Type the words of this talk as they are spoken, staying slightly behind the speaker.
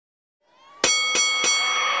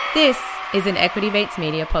This is an Equity Mates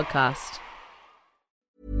Media podcast.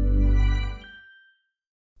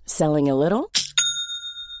 Selling a little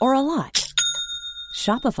or a lot?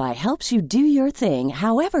 Shopify helps you do your thing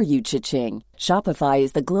however you cha-ching. Shopify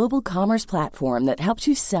is the global commerce platform that helps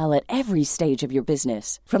you sell at every stage of your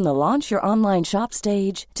business. From the launch your online shop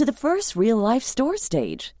stage to the first real-life store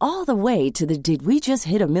stage, all the way to the did we just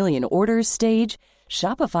hit a million orders stage.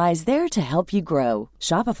 Shopify is there to help you grow.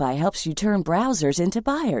 Shopify helps you turn browsers into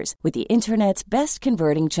buyers with the internet's best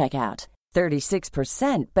converting checkout.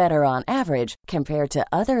 36% better on average compared to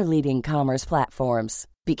other leading commerce platforms.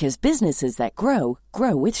 Because businesses that grow,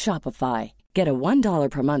 grow with Shopify. Get a $1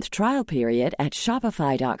 per month trial period at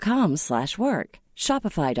shopify.com/work.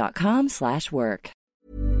 Shopify.com/work.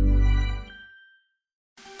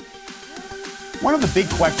 One of the big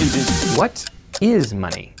questions is, what is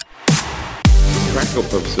money? For practical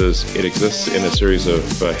purposes, it exists in a series of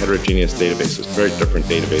heterogeneous databases, very different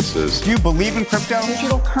databases. do you believe in crypto?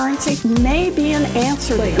 Digital currency may be an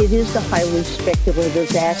answer. But it is the highly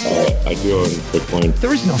speculative asset. I do own Bitcoin.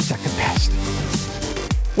 There is no second best.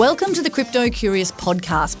 Welcome to the Crypto Curious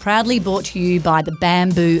podcast, proudly brought to you by the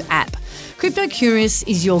Bamboo app. Crypto Curious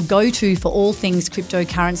is your go-to for all things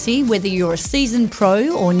cryptocurrency. Whether you're a seasoned pro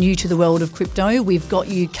or new to the world of crypto, we've got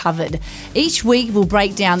you covered. Each week, we'll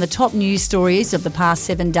break down the top news stories of the past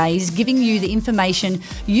 7 days, giving you the information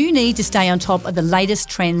you need to stay on top of the latest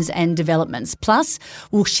trends and developments. Plus,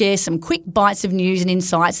 we'll share some quick bites of news and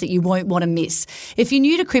insights that you won't want to miss. If you're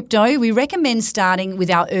new to crypto, we recommend starting with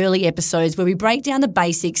our early episodes where we break down the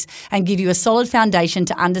basics and give you a solid foundation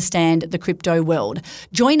to understand the crypto world.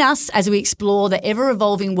 Join us as we explore the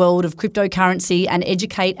ever-evolving world of cryptocurrency and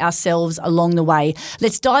educate ourselves along the way.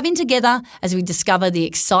 Let's dive in together as we discover the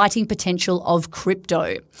exciting potential of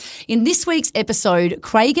crypto. In this week's episode,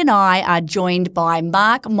 Craig and I are joined by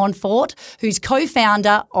Mark Montfort, who's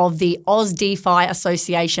co-founder of the Oz DeFi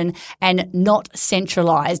Association and Not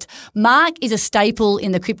Centralized. Mark is a staple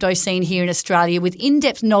in the crypto scene here in Australia with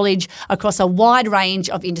in-depth knowledge across a wide range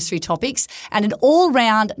of industry topics and an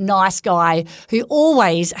all-round nice guy who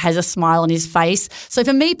always has a smile on his face. So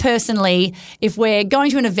for me personally, if we're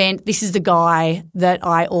going to an event, this is the guy that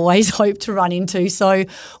I always hope to run into. So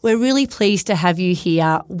we're really pleased to have you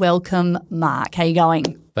here. Welcome, Mark. How you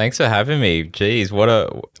going? Thanks for having me. Geez,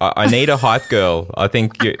 I need a hype girl. I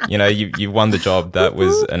think you won the job. That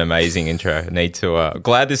was an amazing intro.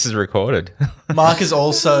 Glad this is recorded. Mark is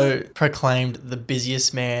also proclaimed the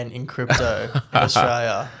busiest man in crypto in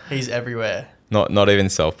Australia. He's everywhere. Not even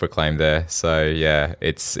self-proclaimed there. So yeah,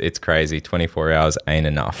 it's crazy. 24 hours ain't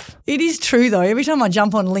enough. It is true though. Every time I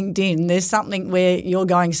jump on LinkedIn, there's something where you're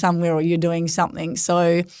going somewhere or you're doing something.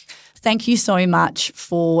 So thank you so much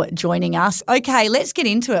for joining us. Okay, let's get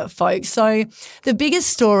into it, folks. So the biggest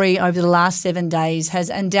story over the last 7 days has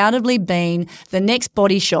undoubtedly been the next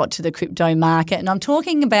body shot to the crypto market. And I'm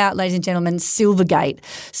talking about, ladies and gentlemen, Silvergate.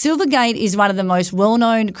 Silvergate is one of the most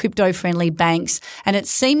well-known crypto-friendly banks, and it's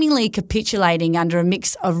seemingly capitulating under a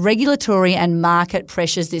mix of regulatory and market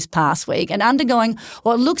pressures this past week and undergoing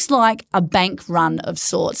what looks like a bank run of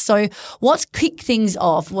sorts. So what's kicked things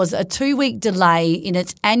off was a 2-week delay in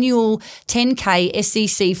its annual 10K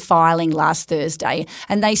SEC filing last Thursday,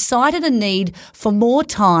 and they cited a need for more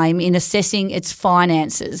time in assessing its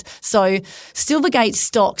finances. So Silvergate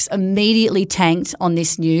stocks immediately tanked on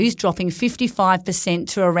this news, dropping 55%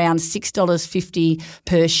 to around $6.50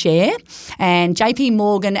 per share. And JP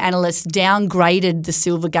Morgan analysts downgraded the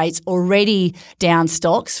Silvergate's already down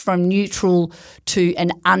stocks from neutral to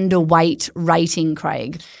an underweight rating,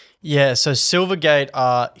 Craig. Yeah, so Silvergate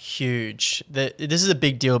are huge. This is a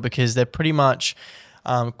big deal because they're pretty much,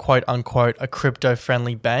 quote unquote, a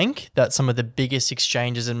crypto-friendly bank that some of the biggest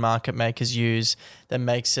exchanges and market makers use that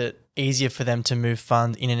makes it easier for them to move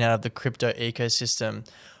funds in and out of the crypto ecosystem.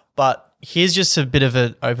 But here's just a bit of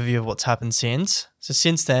an overview of what's happened since. So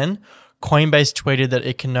since then, Coinbase tweeted that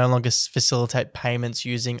it can no longer facilitate payments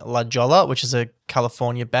using La Jolla, which is a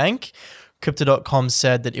California bank. Crypto.com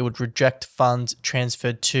said that it would reject funds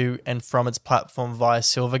transferred to and from its platform via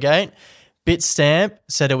Silvergate. Bitstamp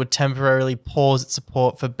said it would temporarily pause its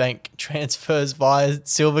support for bank transfers via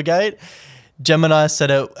Silvergate. Gemini said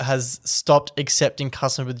it has stopped accepting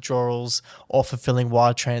customer withdrawals or fulfilling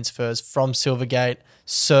wire transfers from Silvergate.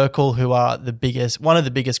 Circle, who are one of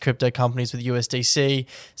the biggest crypto companies with USDC,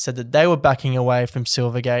 said that they were backing away from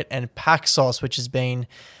Silvergate. And Paxos, which has been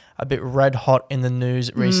a bit red hot in the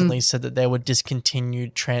news recently, said that there were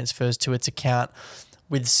discontinued transfers to its account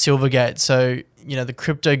with Silvergate. So, the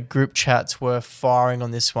crypto group chats were firing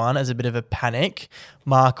on this one as a bit of a panic.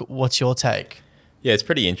 Mark, what's your take? Yeah, it's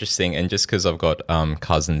pretty interesting. And just because I've got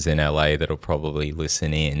cousins in LA that'll probably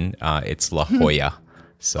listen in, it's La Jolla.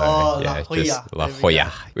 So La Jolla. just La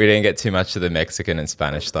Jolla. We didn't get too much of the Mexican and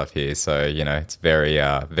Spanish stuff here, so it's very,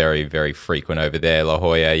 very, very frequent over there. La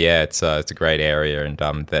Jolla, yeah, it's a great area, and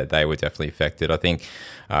they were definitely affected. I think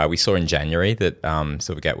we saw in January that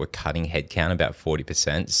Silvergate were cutting headcount about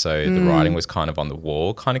 40%, so the writing was kind of on the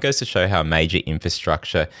wall. Kind of goes to show how major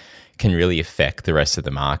infrastructure can really affect the rest of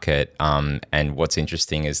the market. And what's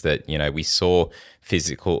interesting is that, we saw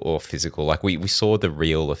physical, like we saw the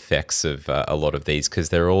real effects of a lot of these because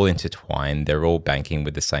they're all intertwined. They're all banking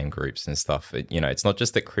with the same groups and stuff. It's not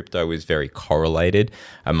just that crypto is very correlated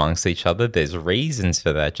amongst each other. There's reasons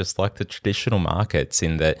for that, just like the traditional markets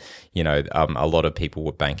in that, a lot of people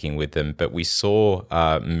were banking with them. But we saw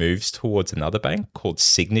moves towards another bank called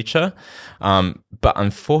Signature. But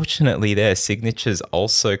unfortunately, their Signature's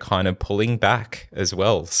also kind of pulling back as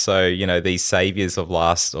well. So, these saviors of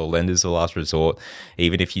last or lenders of last resort,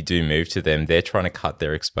 even if you do move to them, they're trying to cut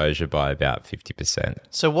their exposure by about 50%.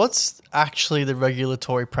 So what's actually the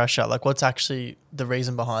regulatory pressure? Like, what's actually the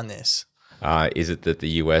reason behind this? Is it that the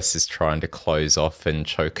US is trying to close off and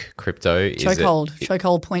choke crypto?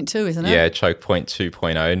 Chokehold point 2, isn't it? Yeah, choke point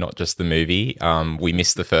 2.0, not just the movie. We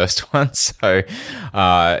missed the first one, so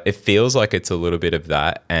it feels like it's a little bit of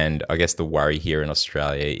that. And I guess the worry here in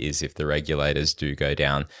Australia is if the regulators do go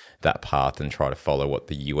down that path and try to follow what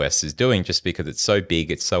the US is doing, just because it's so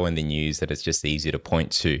big, it's so in the news that it's just easy to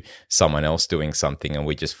point to someone else doing something and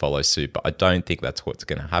we just follow suit. But I don't think that's what's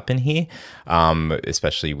going to happen here,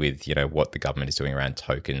 especially with, what the government is doing around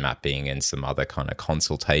token mapping and some other kind of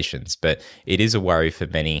consultations. But it is a worry for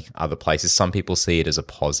many other places. Some people see it as a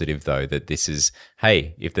positive, though, that this is,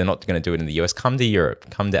 hey, if they're not going to do it in the US, come to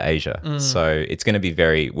Europe, come to Asia. So it's going to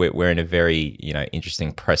be we're in a very,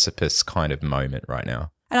 interesting precipice kind of moment right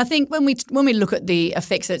now. And I think when we look at the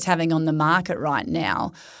effects that it's having on the market right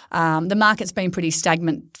now, the market's been pretty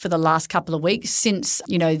stagnant for the last couple of weeks since,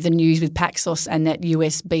 the news with Paxos and that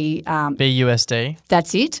BUSD.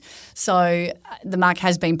 That's it. So the market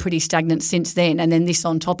has been pretty stagnant since then. And then this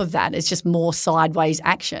on top of that, it's just more sideways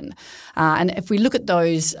action. And if we look at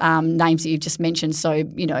those names that you've just mentioned, so,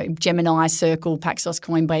 Gemini, Circle, Paxos,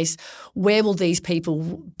 Coinbase, where will these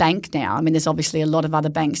people bank now? I mean, there's obviously a lot of other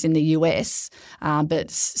banks in the US, but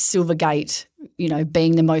Silvergate,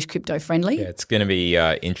 being the most crypto friendly. Yeah, it's going to be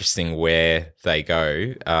interesting where they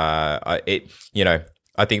go. I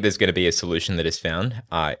think there's going to be a solution that is found.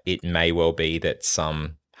 It may well be that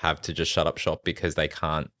some have to just shut up shop because they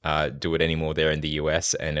can't do it anymore there in the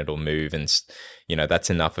US, and it'll move, and that's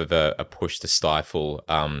enough of a push to stifle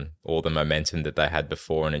all the momentum that they had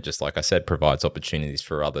before, and it just, like I said, provides opportunities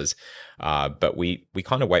for others. But we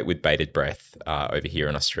kind of wait with bated breath over here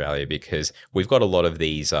in Australia because we've got a lot of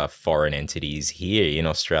these foreign entities here in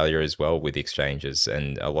Australia as well with exchanges,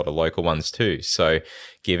 and a lot of local ones too. So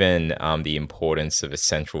given the importance of a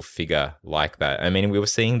central figure like that, I mean, we were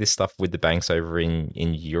seeing this stuff with the banks over in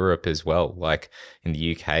Europe as well. Like in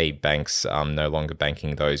the UK, banks no longer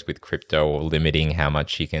banking those with crypto or limiting how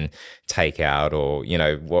much you can take out, or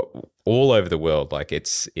what, all over the world. Like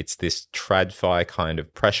it's this TradFi kind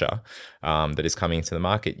of pressure that is coming into the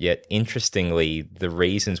market. Yet interestingly, the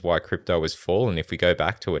reasons why crypto has fallen, if we go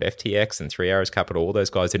back to it, FTX and Three Arrows Capital, all those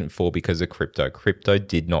guys didn't fall because of crypto. Crypto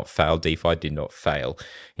did not fail. DeFi did not fail.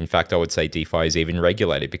 In fact, I would say DeFi is even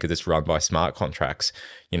regulated because it's run by smart contracts.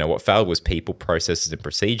 What failed was people, processes, and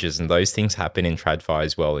procedures, and those things happen in TradFi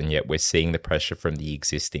as well. And yet we're seeing the pressure from the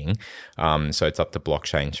existing. So it's up to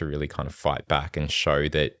blockchain to really kind of fight back and show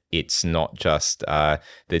that it's not just the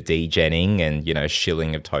degenning and,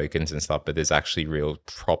 shilling of tokens and stuff, but there's actually real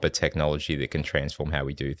proper technology that can transform how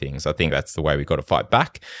we do things. I think that's the way we've got to fight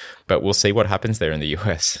back, but we'll see what happens there in the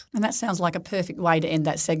US. And that sounds like a perfect way to end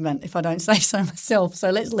that segment, if I don't say so myself. So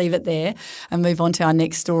let's leave it there and move on to our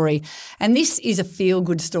next story. And this is a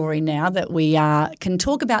feel-good story now that we can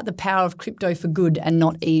talk about the power of crypto for good and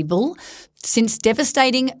not evil. Since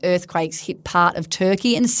devastating earthquakes hit part of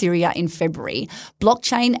Turkey and Syria in February,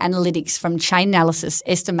 blockchain analytics from Chainalysis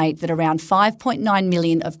estimate that around 5.9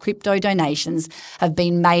 million of crypto donations have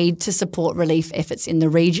been made to support relief efforts in the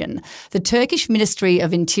region. The Turkish Ministry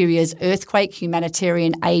of Interior's earthquake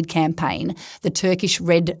humanitarian aid campaign, the Turkish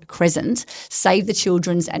Red Crescent, Save the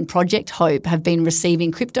Children's and Project Hope have been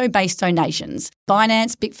receiving crypto-based donations.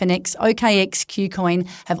 Binance, Bitfinex, OKX, KuCoin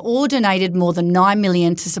have all donated more than 9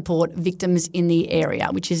 million to support victims in the area,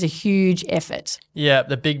 which is a huge effort. Yeah,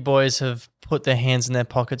 the big boys have put their hands in their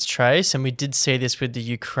pockets, Trace, and we did see this with the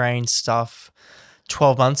Ukraine stuff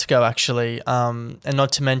 12 months ago, actually. And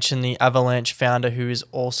not to mention the Avalanche founder, who is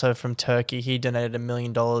also from Turkey. He donated $1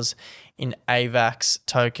 million in AVAX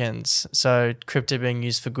tokens. So crypto being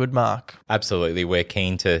used for good, Mark. Absolutely. We're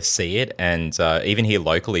keen to see it. And even here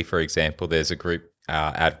locally, for example, there's a group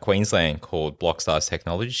out of Queensland called Blockstars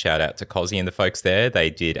Technology. Shout out to Cozzy and the folks there. They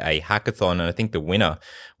did a hackathon, and I think the winner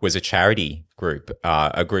was a charity group,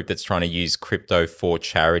 a group that's trying to use crypto for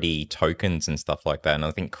charity tokens and stuff like that. And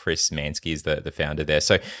I think Chris Mansky is the founder there.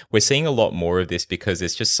 So we're seeing a lot more of this because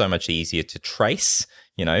it's just so much easier to trace,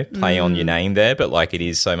 play on your name there, but like it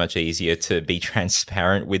is so much easier to be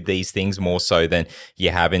transparent with these things more so than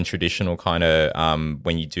you have in traditional kind of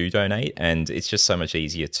when you do donate. And it's just so much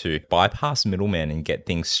easier to bypass middlemen and get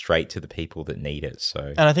things straight to the people that need it. So,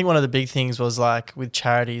 and I think one of the big things was like with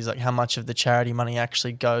charities, like how much of the charity money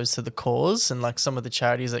actually goes to the cause, and like some of the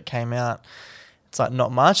charities that came out, it's like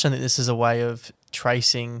not much. I think this is a way of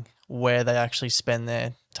tracing where they actually spend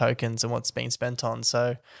their tokens and what's being spent on.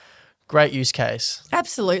 So great use case.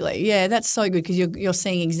 Absolutely. Yeah, that's so good because you're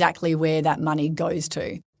seeing exactly where that money goes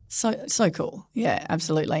to. So cool. Yeah,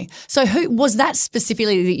 absolutely. So who was that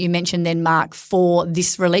specifically that you mentioned then, Mark, for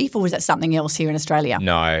this relief, or was that something else here in Australia?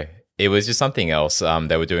 No, it was just something else.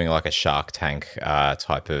 They were doing like a Shark Tank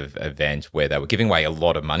type of event where they were giving away a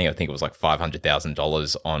lot of money. I think it was like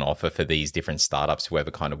 $500,000 on offer for these different startups,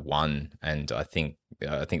 whoever kind of won. And I think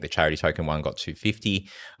the charity token one got $250,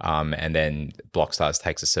 and then Blockstars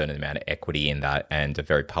takes a certain amount of equity in that, and a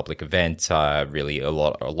very public event. Really a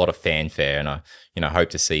lot of fanfare, and I hope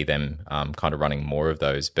to see them kind of running more of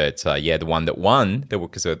those. But the one that won, there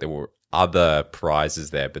were other prizes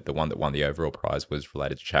there, but the one that won the overall prize was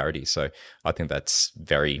related to charity. So I think that's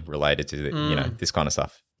very related to this kind of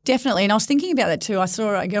stuff. Definitely. And I was thinking about that too. I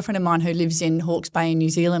saw a girlfriend of mine who lives in Hawke's Bay in New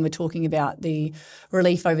Zealand. We're talking about the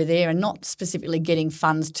relief over there, and not specifically getting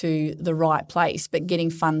funds to the right place, but getting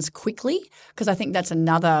funds quickly, because I think that's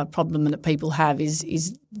another problem that people have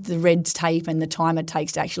is the red tape and the time it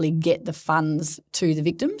takes to actually get the funds to the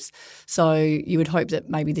victims. So you would hope that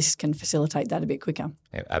maybe this can facilitate that a bit quicker.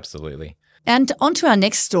 Yeah, absolutely. And on to our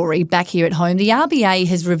next story back here at home. The RBA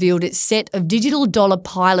has revealed its set of digital dollar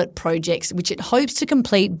pilot projects, which it hopes to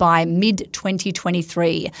complete by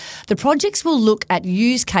mid-2023. The projects will look at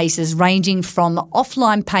use cases ranging from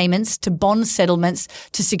offline payments to bond settlements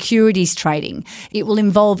to securities trading. It will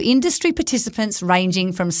involve industry participants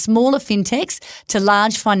ranging from smaller fintechs to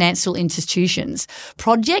large financial institutions.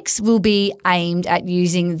 Projects will be aimed at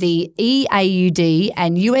using the EAUD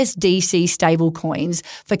and USDC stablecoins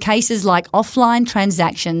for cases like offline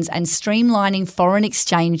transactions and streamlining foreign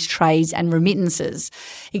exchange trades and remittances.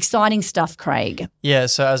 Exciting stuff, Craig. Yeah,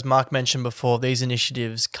 so as Mark mentioned before, these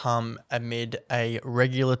initiatives come amid a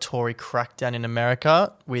regulatory crackdown in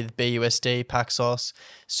America with BUSD, Paxos,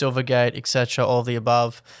 Silvergate, etc., all of the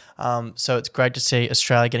above. So it's great to see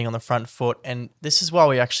Australia getting on the front foot. And this is why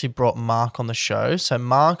we actually brought Mark on the show. So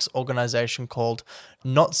Mark's organisation called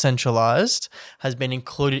Not Centralised has been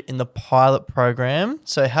included in the pilot program.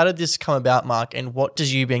 So how did this come about, Mark? And what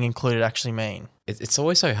does you being included actually mean? It's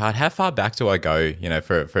always so hard. How far back do I go,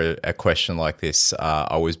 for a question like this?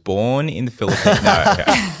 I was born in the Philippines. No, okay.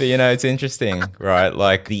 But, it's interesting, right?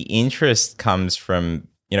 Like the interest comes from,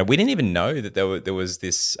 we didn't even know that there was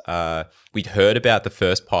this, we'd heard about the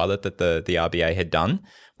first pilot that the RBA had done,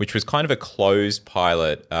 which was kind of a closed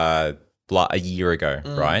pilot a year ago,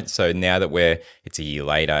 right? So now that it's a year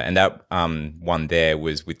later, and that one there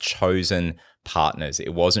was with chosen partners.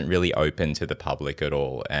 It wasn't really open to the public at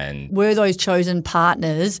all. And were those chosen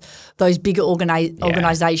partners those bigger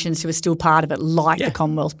organisations who are still part of it, like the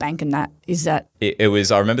Commonwealth Bank and that? Is that? It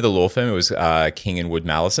was, I remember the law firm, it was King and Wood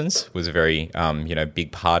Mallisons was a very,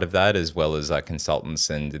 big part of that, as well as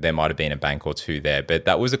consultants, and there might have been a bank or two there. But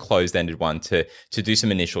that was a closed-ended one to do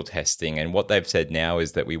some initial testing. And what they've said now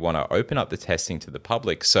is that we want to open up the testing to the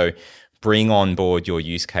public. So bring on board your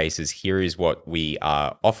use cases. Here is what we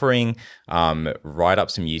are offering. Write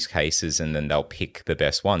up some use cases, and then they'll pick the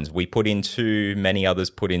best ones. We put in 2, many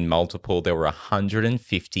others put in multiple. There were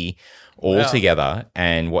 150 altogether. Wow.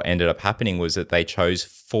 And what ended up happening was that they chose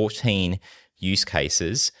 14 use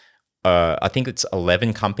cases. I think it's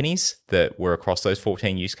 11 companies that were across those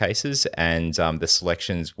 14 use cases, and the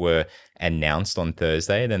selections were announced on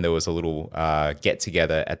Thursday. Then there was a little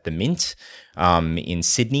get-together at the Mint in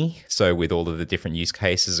Sydney, so with all of the different use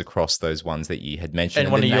cases across those ones that you had mentioned.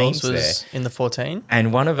 And one of yours was in the 14?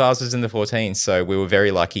 And one of ours was in the 14, so we were very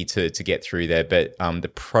lucky to get through there. But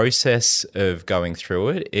the process of going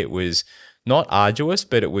through it was not arduous,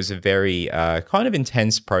 but it was a very kind of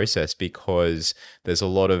intense process because there's a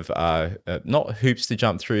lot of not hoops to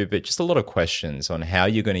jump through, but just a lot of questions on how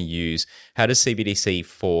you're going to use, how does CBDC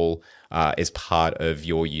fall as part of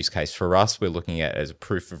your use case. For us, we're looking at it as a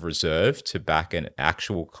proof of reserve to back an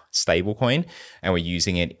actual stablecoin, and we're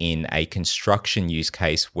using it in a construction use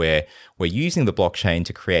case where we're using the blockchain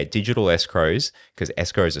to create digital escrows, because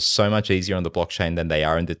escrows are so much easier on the blockchain than they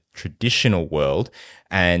are in the traditional world,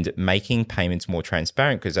 and making payments more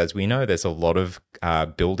transparent, because as we know, there's a lot of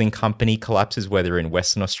building company collapses, whether in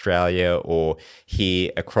Western Australia or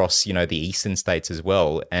here across, the eastern states as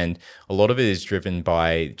well. And a lot of it is driven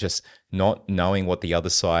by just not knowing what the other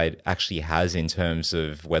side actually has in terms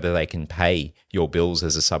of whether they can pay your bills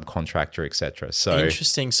as a subcontractor, etc. So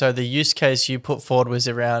interesting. So the use case you put forward was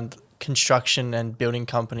around construction and building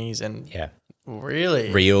companies and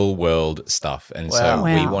really real world stuff. And so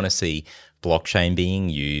we want to see blockchain being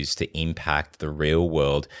used to impact the real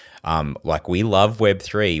world. Like we love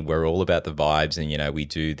Web3. We're all about the vibes, and we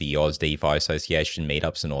do the Oz DeFi Association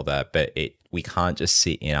meetups and all that, but we can't just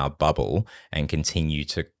sit in our bubble and continue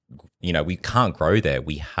to we can't grow there.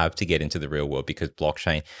 We have to get into the real world because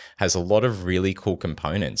blockchain has a lot of really cool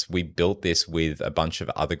components. We built this with a bunch of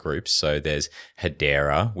other groups. So there's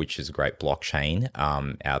Hedera, which is a great blockchain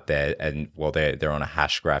out there. And they're on a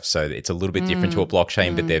hash graph. So it's a little bit different to a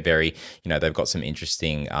blockchain, but they're very, they've got some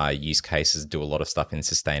interesting use cases, do a lot of stuff in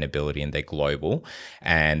sustainability, and they're global.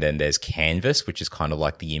 And then there's Canvas, which is kind of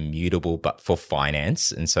like the immutable, but for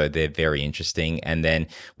finance. And so they're very interesting. And then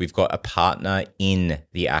we've got a partner in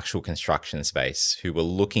the actual construction space who were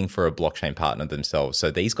looking for a blockchain partner themselves. So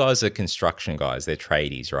these guys are construction guys, they're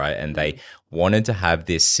tradies, right? And they wanted to have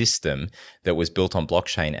this system that was built on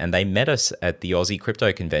blockchain, and they met us at the Aussie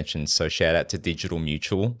Crypto Convention. So shout out to Digital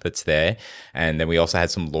Mutual that's there. And then we also had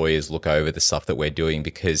some lawyers look over the stuff that we're doing,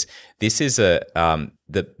 because this is the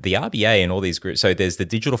RBA and all these groups. So there's the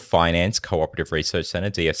Digital Finance Cooperative Research Center,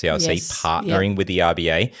 DFCRC, partnering with the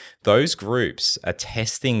RBA. Those groups are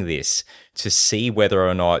testing this to see whether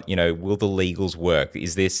or not, will the legals work?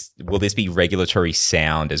 Will this be regulatory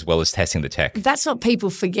sound, as well as testing the tech? That's what people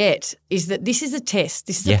forget, is that this is a test.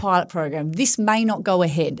 This is a pilot program. This may not go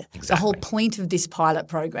ahead. Exactly. The whole point of this pilot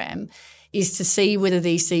program is to see whether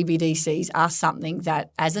these CBDCs are something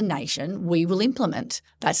that, as a nation, we will implement.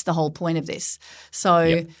 That's the whole point of this.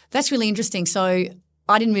 So that's really interesting. So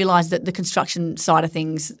I didn't realise that the construction side of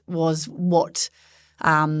things was what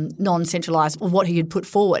non-centralised, or what he had put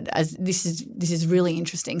forward. As this is really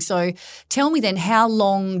interesting. So tell me then, how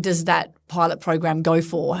long does that pilot program go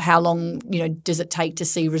for? How long does it take to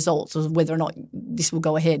see results, or whether or not this will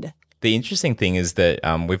go ahead? The interesting thing is that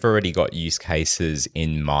we've already got use cases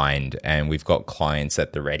in mind, and we've got clients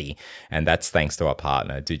at the ready. And that's thanks to our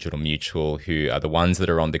partner, Digital Mutual, who are the ones that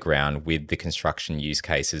are on the ground with the construction use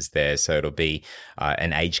cases there. So it'll be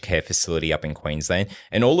an aged care facility up in Queensland.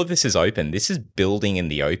 And all of this is open. This is building in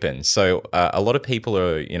the open. So a lot of people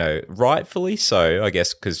are, rightfully so, I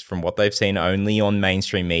guess, because from what they've seen only on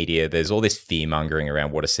mainstream media, there's all this fear mongering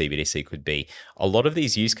around what a CBDC could be. A lot of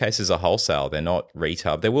these use cases are wholesale. They're not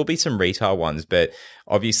retail. There will be some retail ones, but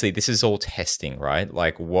obviously this is all testing, right?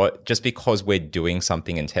 Like just because we're doing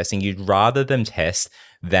something and testing, you'd rather them test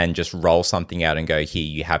than just roll something out and go, here,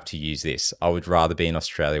 you have to use this. I would rather be in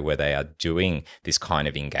Australia where they are doing this kind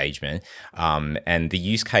of engagement. And the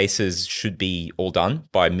use cases should be all done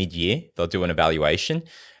by mid-year. They'll do an evaluation,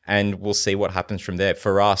 and we'll see what happens from there.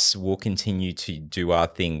 For us, we'll continue to do our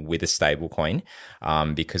thing with a stablecoin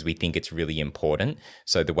because we think it's really important.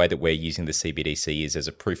 So the way that we're using the CBDC is as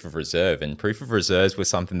a proof of reserve. And proof of reserves was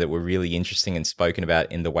something that were really interesting and spoken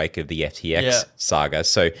about in the wake of the FTX saga.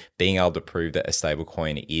 So being able to prove that a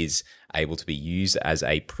stablecoin is able to be used as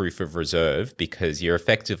a proof of reserve, because you're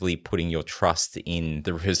effectively putting your trust in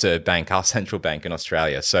the Reserve Bank, our central bank in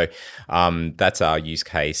Australia. So that's our use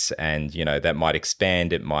case, and that might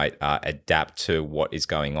expand, it might adapt to what is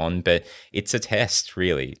going on, but it's a test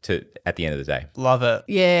really at the end of the day. Love it.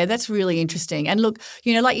 Yeah, that's really interesting. And look,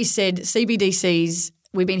 like you said, CBDCs,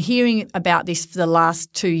 we've been hearing about this for the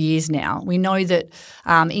last 2 years now. We know that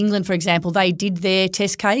England, for example, they did their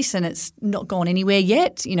test case and it's not gone anywhere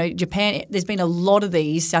yet. Japan, there's been a lot of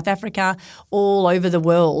these, South Africa, all over the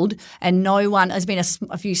world, and there's been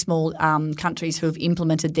a few small countries who have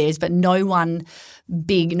implemented theirs, but no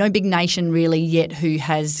big nation really yet who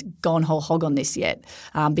has gone whole hog on this yet,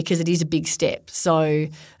 because it is a big step. So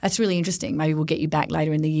that's really interesting. Maybe we'll get you back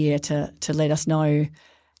later in the year to let us know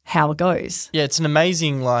how it goes. Yeah, it's an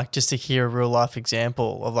amazing, just to hear a real life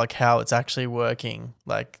example of how it's actually working.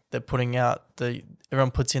 Like they're putting out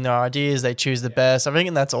everyone puts in their ideas, they choose the best. I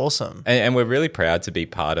think that's awesome. And we're really proud to be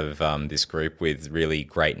part of this group with really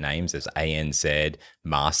great names. There's ANZ,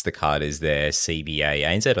 MasterCard is there, CBA.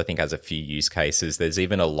 ANZ, I think, has a few use cases. There's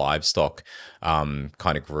even a livestock kind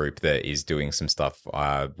of group that is doing some stuff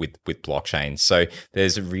with blockchain. So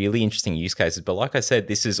there's really interesting use cases. But like I said,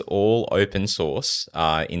 this is all open source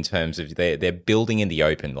in terms of they're building in the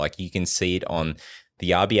open. Like you can see it on the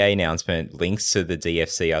RBA announcement, links to the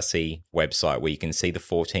DFCRC website where you can see the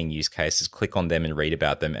 14 use cases, click on them and read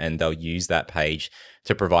about them, and they'll use that page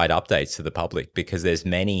to provide updates to the public because there's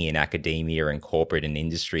many in academia and corporate and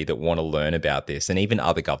industry that want to learn about this, and even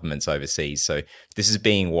other governments overseas. So this is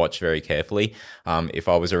being watched very carefully. If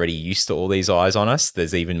I was already used to all these eyes on us,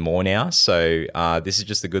 there's even more now. So this is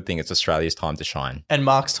just a good thing. It's Australia's time to shine. And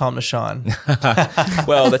Mark's time to shine.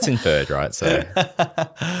 Well, that's inferred, right? So,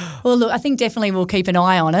 well, look, I think definitely we'll keep an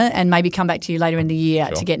eye on it and maybe come back to you later in the year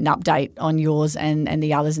to get an update on yours and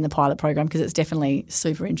the others in the pilot program because it's definitely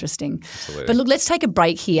super interesting. Absolutely. But look, let's take a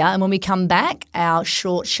break here, and when we come back, our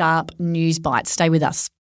short, sharp news bites. Stay with us.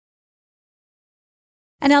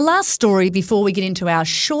 And our last story before we get into our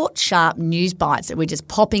short, sharp news bites that we're just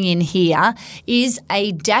popping in here is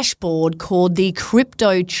a dashboard called the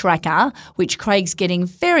Crypto Tracker, which Craig's getting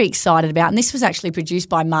very excited about. And this was actually produced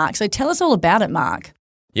by Mark. So tell us all about it, Mark.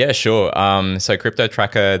 Yeah, sure. So Crypto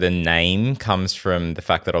Tracker, the name comes from the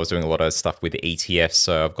fact that I was doing a lot of stuff with ETFs.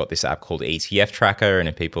 So I've got this app called ETF Tracker. And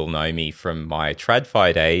if people know me from my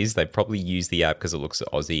TradFi days, they probably use the app because it looks at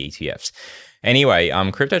Aussie ETFs. Anyway,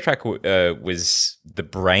 Crypto Tracker was the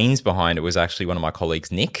brains behind it was actually one of my colleagues,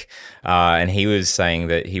 Nick. And he was saying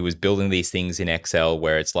that he was building these things in Excel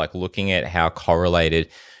where it's like looking at how correlated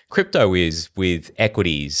crypto is with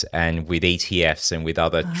equities and with ETFs and with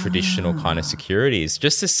other traditional kind of securities,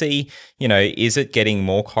 just to see, is it getting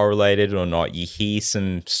more correlated or not? You hear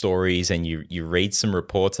some stories and you read some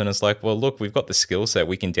reports and it's like, well, look, we've got the skill set.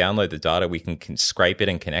 We can download the data. We can scrape it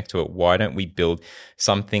and connect to it. Why don't we build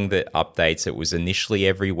something that updates? It was initially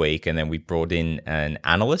every week. And then we brought in an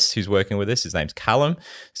analyst who's working with us. His name's Callum.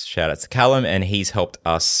 Shout out to Callum. And he's helped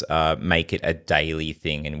us make it a daily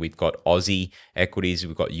thing. And we've got Aussie equities.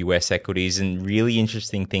 We've got US equities and really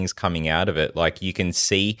interesting things coming out of it. Like you can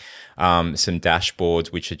see some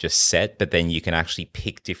dashboards which are just set, but then you can actually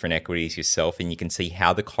pick different equities yourself and you can see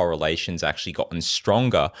how the correlation's actually gotten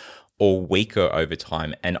stronger or weaker over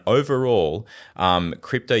time. And overall,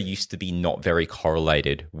 crypto used to be not very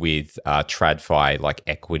correlated with TradFi like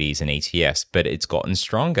equities and ETFs, but it's gotten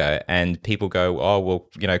stronger. And people go, oh, well,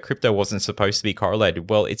 crypto wasn't supposed to be correlated.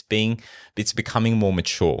 Well, it's becoming more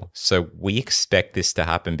mature. So we expect this to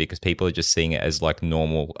happen because people are just seeing it as like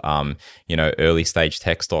normal, early stage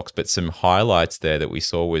tech stocks. But some highlights there that we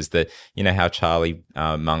saw was that, how Charlie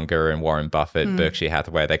Munger and Warren Buffett, Berkshire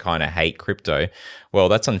Hathaway, they kind of hate crypto. Well,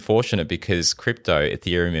 that's unfortunate because crypto,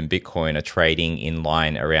 Ethereum and Bitcoin are trading in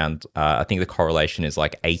line around, I think the correlation is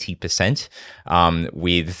like 80%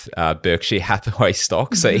 with Berkshire Hathaway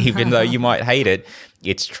stock. So even though you might hate it,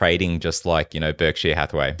 it's trading just like, Berkshire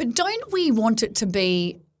Hathaway. But don't we want it to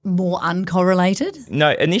be more uncorrelated?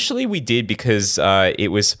 No, initially we did because it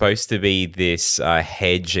was supposed to be this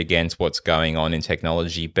hedge against what's going on in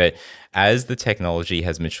technology. But as the technology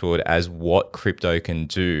has matured, as what crypto can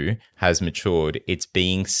do has matured, it's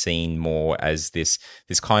being seen more as this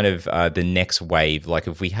kind of the next wave. Like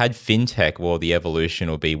if we had fintech, well, the evolution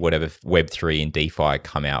will be whatever Web3 and DeFi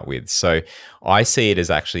come out with. So I see it as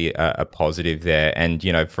actually a positive there. And,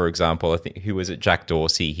 for example, I think, who was it? Jack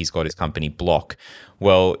Dorsey, he's got his company Block.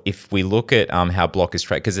 Well, if we look at how Block is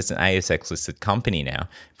traded, because it's an ASX listed company now,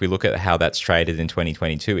 if we look at how that's traded in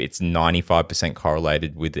 2022, it's 95%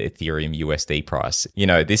 correlated with the Ethereum USD price.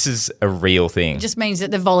 This is a real thing. It just means that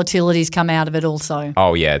the volatility's come out of it also.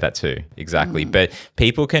 Oh, yeah, that too. Exactly. But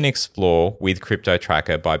people can explore with Crypto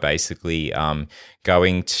Tracker by basically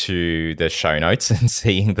going to the show notes and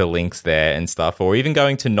seeing the links there and stuff, or even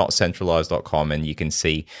going to notcentralized.com and you can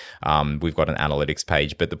see we've got an analytics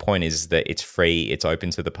page. But the point is that it's free, it's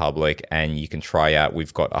open to the public, and you can try out.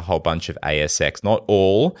 We've got a whole bunch of ASX, not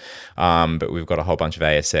all, but we've got a whole bunch of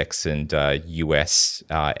ASX and US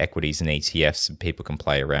equities and ETFs. And people can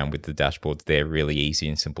play around with the dashboards. They're really easy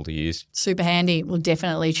and simple to use. Super handy. We'll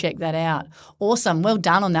definitely check that out. Awesome. Well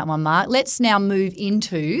done on that one, Mark. Let's now move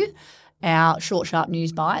into our short, sharp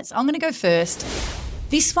news bites. I'm going to go first.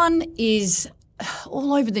 This one is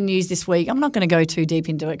all over the news this week. I'm not going to go too deep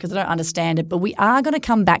into it because I don't understand it, but we are going to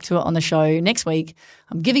come back to it on the show next week.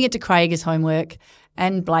 I'm giving it to Craig as homework,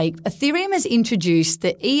 and Blake, Ethereum has introduced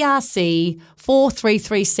the ERC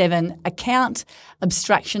 4337 account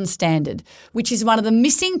abstraction standard, which is one of the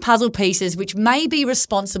missing puzzle pieces which may be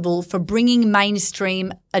responsible for bringing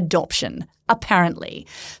mainstream adoption, apparently.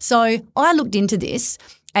 So I looked into this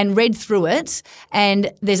and read through it,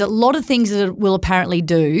 and there's a lot of things that it will apparently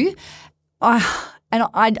do.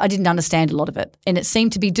 I didn't understand a lot of it, and it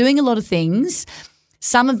seemed to be doing a lot of things.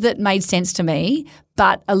 Some of it made sense to me,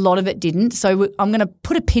 but a lot of it didn't. So I'm going to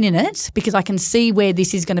put a pin in it because I can see where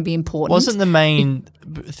this is going to be important. Wasn't the main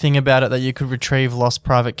thing about it that you could retrieve lost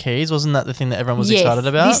private keys? Wasn't that the thing that everyone was excited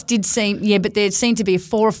about? This did seem, but there seemed to be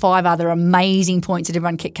 4 or 5 other amazing points that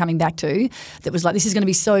everyone kept coming back to that was like, this is going to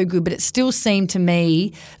be so good, but it still seemed to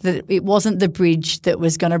me that it wasn't the bridge that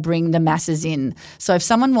was going to bring the masses in. So if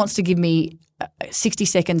someone wants to give me 60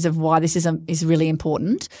 seconds of why this is really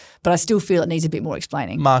important, but I still feel it needs a bit more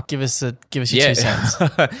explaining. Mark, give us your 2 cents.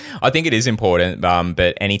 I think it is important,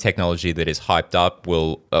 but any technology that is hyped up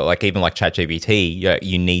will, even like ChatGPT,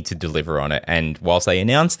 you need to deliver on it. And whilst they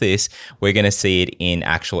announce this, we're going to see it in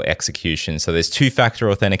actual execution. So there's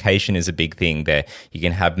 2-factor authentication is a big thing there. You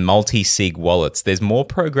can have multi-sig wallets. There's more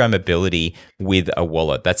programmability with a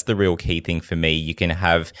wallet. That's the real key thing for me. You can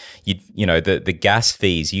have, the gas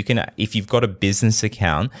fees. You can, if you've got a business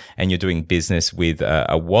account and you're doing business with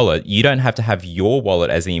a wallet, you don't have to have your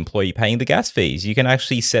wallet as the employee paying the gas fees. You can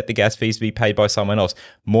actually set the gas fees to be paid by someone else.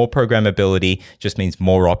 More programmability just means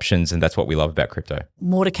more options, and that's what we love about crypto.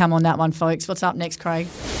 More to come on that one, folks. What's up next, Craig?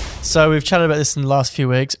 So we've chatted about this in the last few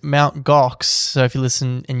weeks. Mt. Gox. So if you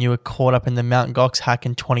listen and you were caught up in the Mt. Gox hack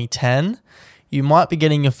in 2010, you might be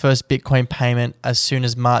getting your first Bitcoin payment as soon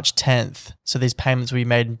as March 10th. So these payments will be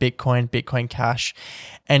made in Bitcoin, Bitcoin Cash,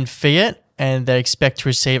 and fiat, and they expect to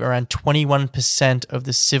receive around 21% of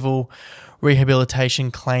the civil rehabilitation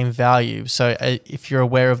claim value. So if you're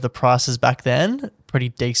aware of the prices back then, pretty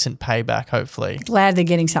decent payback, hopefully. Glad they're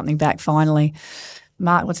getting something back finally.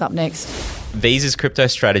 Mark, what's up next? Visa's crypto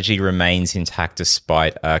strategy remains intact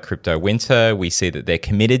despite crypto winter. We see that they're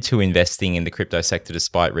committed to investing in the crypto sector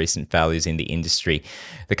despite recent failures in the industry.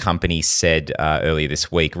 The company said earlier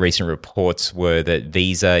this week, recent reports were that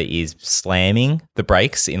Visa is slamming the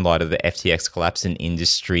brakes in light of the FTX collapse and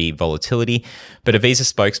industry volatility. But a Visa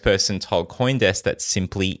spokesperson told CoinDesk that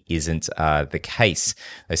simply isn't the case.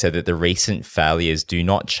 They said that the recent failures do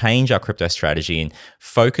not change our crypto strategy and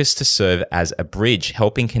focus to serve as a bridge,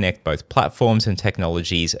 helping connect both platforms and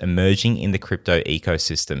technologies emerging in the crypto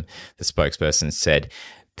ecosystem, the spokesperson said.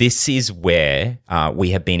 This is where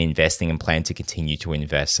we have been investing and plan to continue to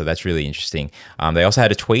invest. So that's really interesting. They also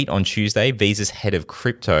had a tweet on Tuesday. Visa's head of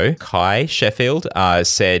crypto, Kai Sheffield,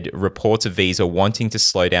 said reports of Visa wanting to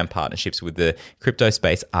slow down partnerships with the crypto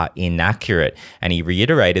space are inaccurate. And he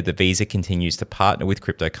reiterated that Visa continues to partner with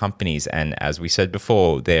crypto companies. And as we said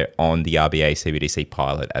before, they're on the RBA CBDC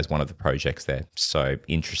pilot as one of the projects there. So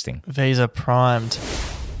interesting. Visa primed.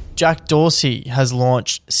 Jack Dorsey has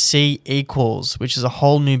launched C Equals, which is a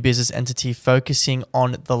whole new business entity focusing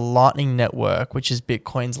on the Lightning Network, which is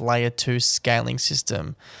Bitcoin's layer 2 scaling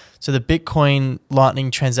system. So the Bitcoin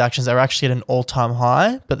Lightning transactions are actually at an all-time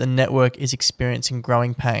high, but the network is experiencing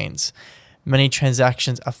growing pains. Many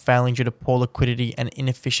transactions are failing due to poor liquidity and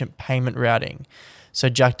inefficient payment routing. So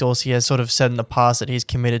Jack Dorsey has sort of said in the past that he's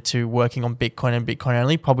committed to working on Bitcoin and Bitcoin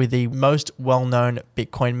only, probably the most well-known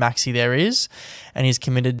Bitcoin maxi there is, and he's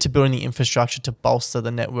committed to building the infrastructure to bolster the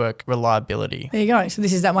network reliability. There you go. So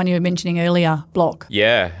this is that one you were mentioning earlier, Block.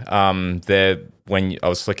 Yeah, when I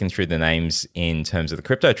was flicking through the names in terms of the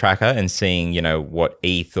crypto tracker and seeing, what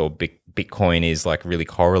ETH or Bitcoin is like really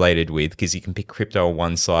correlated with, because you can pick crypto on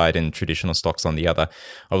one side and traditional stocks on the other.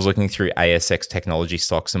 I was looking through ASX technology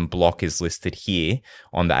stocks, and Block is listed here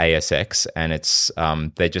on the ASX, and it's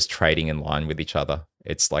they're just trading in line with each other.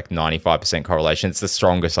 It's like 95% correlation. It's the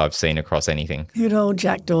strongest I've seen across anything. Good old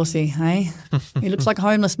Jack Dorsey, hey? He looks like a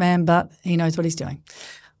homeless man, but he knows what he's doing.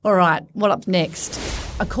 All right, what up next?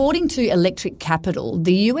 According to Electric Capital,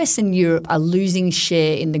 the US and Europe are losing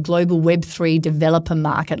share in the global Web3 developer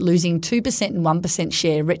market, losing 2% and 1%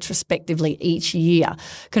 share retrospectively each year.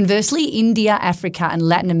 Conversely, India, Africa and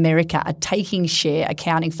Latin America are taking share,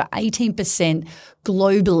 accounting for 18%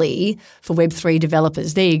 globally for Web3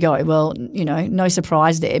 developers. There you go. Well, no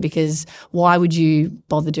surprise there, because why would you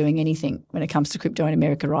bother doing anything when it comes to crypto in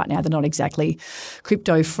America right now? They're not exactly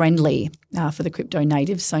crypto friendly for the crypto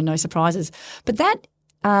natives, so no surprises. But that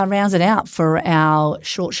rounds it out for our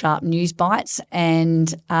short, sharp news bites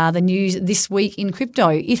and the news this week in crypto.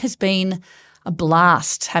 It has been a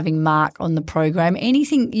blast having Mark on the program.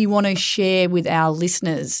 Anything you want to share with our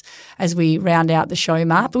listeners as we round out the show,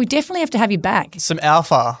 Mark? But we definitely have to have you back. Some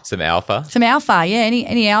alpha. Some alpha. Some alpha, yeah.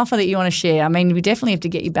 Any alpha that you want to share? I mean, we definitely have to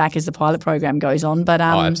get you back as the pilot program goes on. But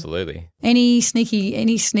absolutely. Any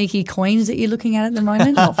sneaky coins that you're looking at the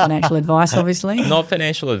moment? Not financial advice, obviously. Not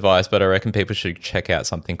financial advice, but I reckon people should check out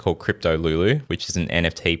something called Crypto Lulu, which is an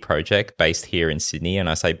NFT project based here in Sydney. And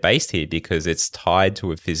I say based here because it's tied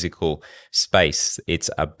to a physical space.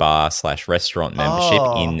 It's a bar/restaurant membership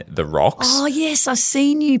in the Rocks. Oh yes, I've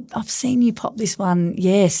seen you pop this one.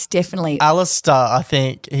 Yes, definitely. Alistair, I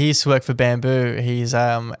think he used to work for Bamboo. He's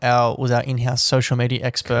our in-house social media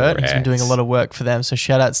expert. Correct. He's been doing a lot of work for them. So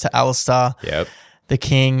shout outs to Alistair. Yep. The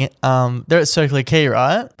king. They're at Circular Quay,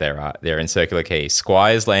 right? They're in Circular Quay.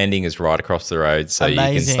 Squires Landing is right across the road, so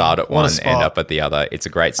Amazing. you can start at one, end up at the other. It's a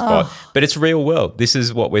great spot, but it's real world. This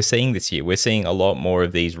is what we're seeing this year. We're seeing a lot more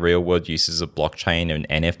of these real world uses of blockchain and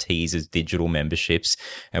NFTs as digital memberships,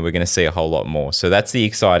 and we're going to see a whole lot more. So that's the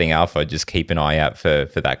exciting alpha. Just keep an eye out for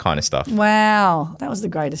that kind of stuff. Wow, that was the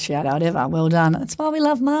greatest shout out ever. Well done. That's why we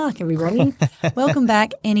love Mark, everybody. Welcome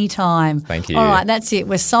back anytime. Thank you. All right, that's it.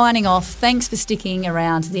 We're signing off. Thanks for sticking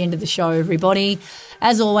around to the end of the show, everybody.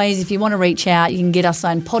 As always, if you want to reach out, you can get us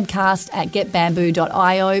on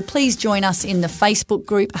podcast@getbamboo.io. Please join us in the Facebook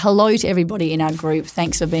group. Hello to everybody in our group.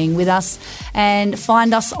 Thanks for being with us. And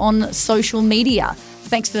find us on social media.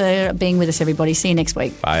 Thanks for being with us, everybody. See you next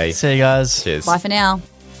week. Bye. See you guys. Cheers. Bye for now.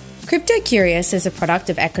 Crypto Curious is a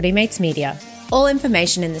product of Equity Mates Media. All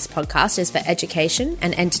information in this podcast is for education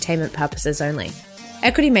and entertainment purposes only.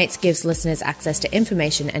 Equity Mates gives listeners access to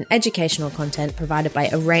information and educational content provided by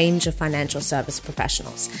a range of financial service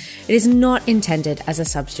professionals. It is not intended as a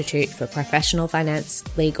substitute for professional finance,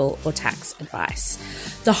 legal, or tax advice.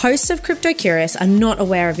 The hosts of Crypto Curious are not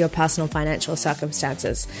aware of your personal financial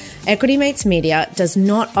circumstances. Equity Mates Media does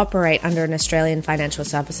not operate under an Australian Financial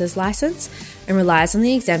Services licence and relies on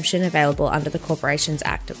the exemption available under the Corporations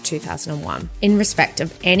Act of 2001 in respect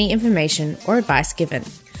of any information or advice given.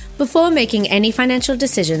 Before making any financial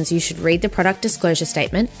decisions, you should read the product disclosure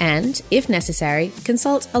statement and, if necessary,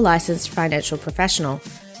 consult a licensed financial professional.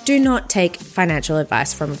 Do not take financial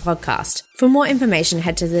advice from a podcast. For more information,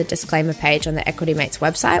 head to the disclaimer page on the Equity Mates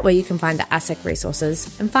website where you can find the ASIC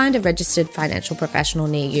resources and find a registered financial professional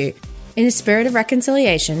near you. In the spirit of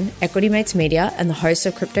reconciliation, Equity Mates Media and the hosts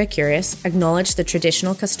of Crypto Curious acknowledge the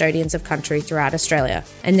traditional custodians of country throughout Australia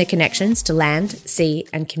and their connections to land, sea,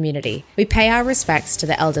 and community. We pay our respects to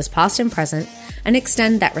the elders past and present and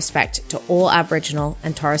extend that respect to all Aboriginal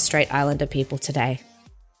and Torres Strait Islander people today.